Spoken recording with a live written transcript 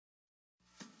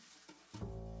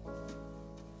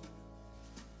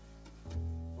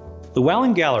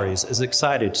LewAllen Galleries is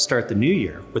excited to start the new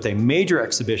year with a major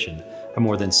exhibition of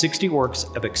more than 60 works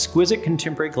of exquisite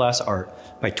contemporary glass art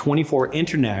by 24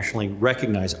 internationally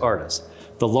recognized artists,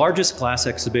 the largest glass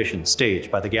exhibition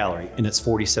staged by the gallery in its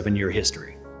 47-year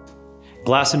history.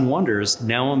 Glassen Wonders,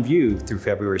 now on view through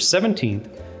February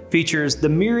 17th, features the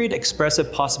myriad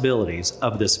expressive possibilities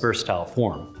of this versatile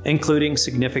form, including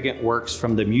significant works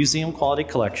from the museum-quality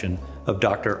collection of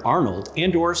Dr. Arnold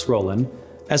and Doris Roland,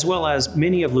 as well as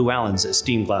many of LewAllen's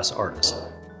esteemed glass artists.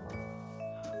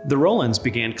 The Rolands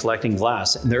began collecting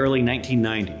glass in the early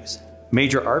 1990s.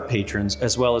 Major art patrons,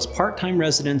 as well as part-time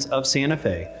residents of Santa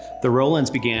Fe, the Rolands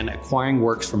began acquiring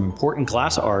works from important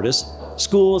glass artists,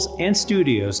 schools, and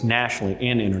studios nationally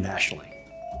and internationally.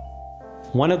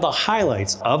 One of the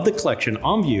highlights of the collection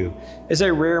on view is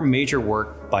a rare major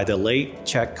work by the late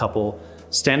Czech couple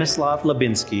Stanislav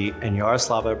Libenský and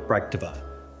Jaroslava Brychtová.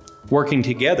 Working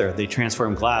together, they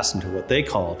transformed glass into what they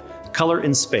called color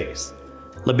in space.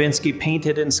 Libenský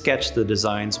painted and sketched the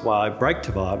designs while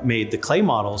Brychtová made the clay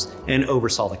models and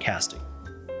oversaw the casting.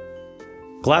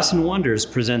 Glassen Wonders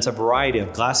presents a variety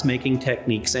of glass-making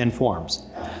techniques and forms.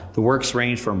 The works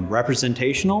range from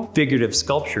representational, figurative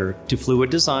sculpture to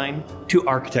fluid design to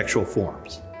architectural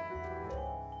forms.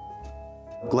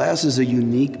 Glass is a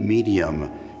unique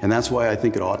medium, and that's why I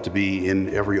think it ought to be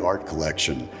in every art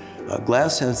collection.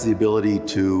 Glass has the ability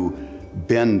to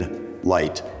bend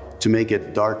light, to make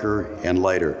it darker and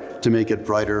lighter, to make it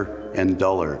brighter and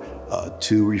duller,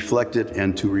 to reflect it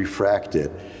and to refract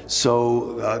it.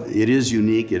 So it is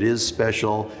unique, it is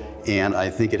special, and I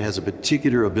think it has a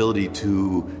particular ability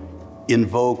to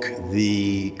invoke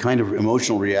the kind of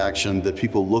emotional reaction that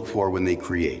people look for when they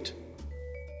create.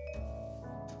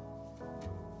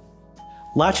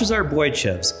 Latchezar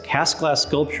Boyadjiev's cast glass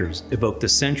sculptures evoke the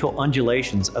sensual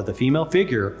undulations of the female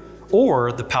figure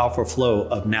or the powerful flow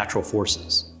of natural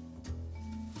forces.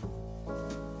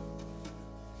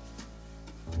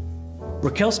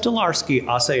 Raquel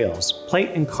Stolarski-Assael's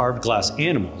plate and carved glass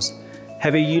animals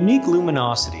have a unique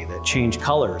luminosity that change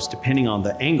colors depending on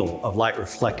the angle of light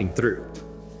reflecting through.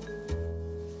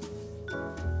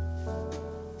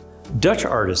 Dutch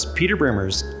artist Peter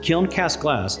Bremers' kiln cast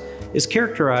glass is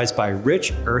characterized by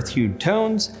rich earth-hued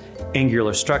tones,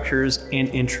 angular structures, and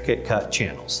intricate cut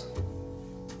channels.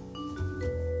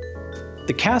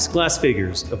 The cast glass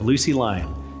figures of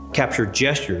Lyon capture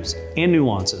gestures and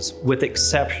nuances with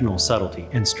exceptional subtlety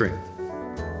and strength.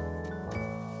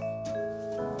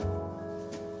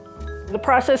 The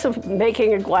process of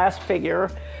making a glass figure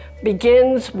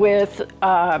begins with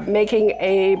making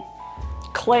a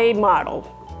clay model,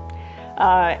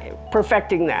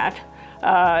 perfecting that,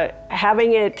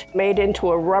 having it made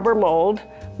into a rubber mold,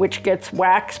 which gets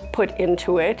wax put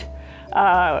into it.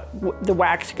 The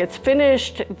wax gets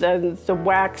finished, then the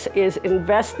wax is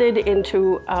invested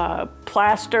into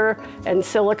plaster and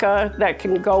silica that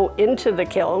can go into the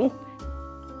kiln.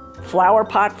 Flower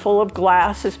pot full of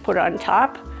glass is put on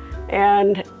top,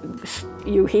 and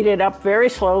you heat it up very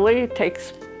slowly. It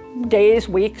takes days,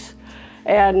 weeks,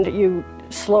 and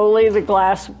slowly the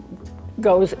glass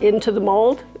goes into the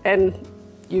mold, and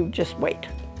you just wait.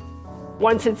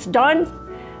 Once it's done,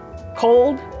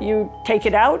 cold, you take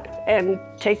it out and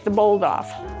take the mold off.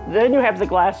 Then you have the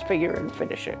glass figure and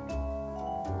finish it.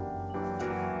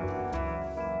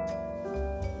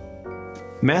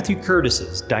 Matthew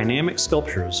Curtis's dynamic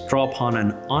sculptures draw upon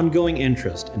an ongoing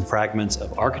interest in fragments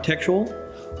of architectural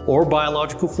or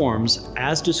biological forms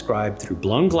as described through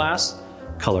blown glass,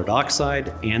 colored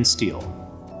oxide, and steel.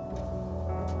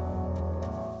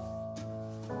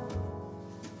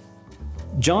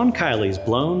 John Kiley's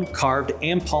blown, carved,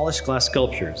 and polished glass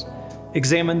sculptures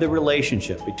examine the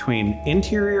relationship between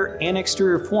interior and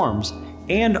exterior forms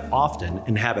and often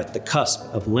inhabit the cusp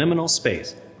of liminal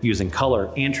space using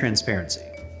color and transparency.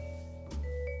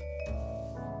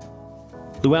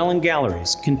 LewAllen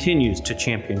Galleries continues to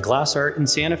champion glass art in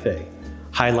Santa Fe,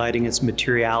 highlighting its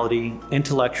materiality,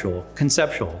 intellectual,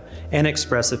 conceptual, and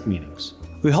expressive meanings.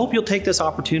 We hope you'll take this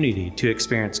opportunity to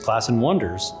experience Glassen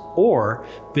Wonders or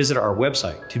visit our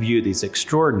website to view these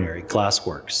extraordinary glass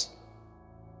works.